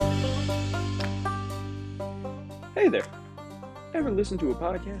Hey there. Ever listen to a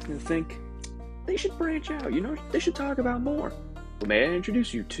podcast and think they should branch out, they should talk about more? Well, may I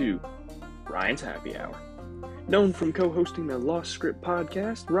introduce you to Ryan's Happy Hour. Known from co-hosting the Lost Script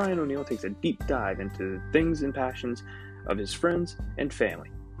podcast, Ryan O'Neill takes a deep dive into the things and passions of his friends and family.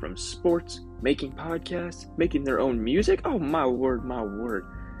 From sports, making podcasts, making their own music. Oh, my word, my word.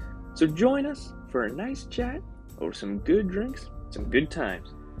 So join us for a nice chat over some good drinks, some good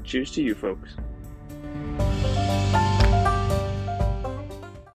times. Cheers to you, folks.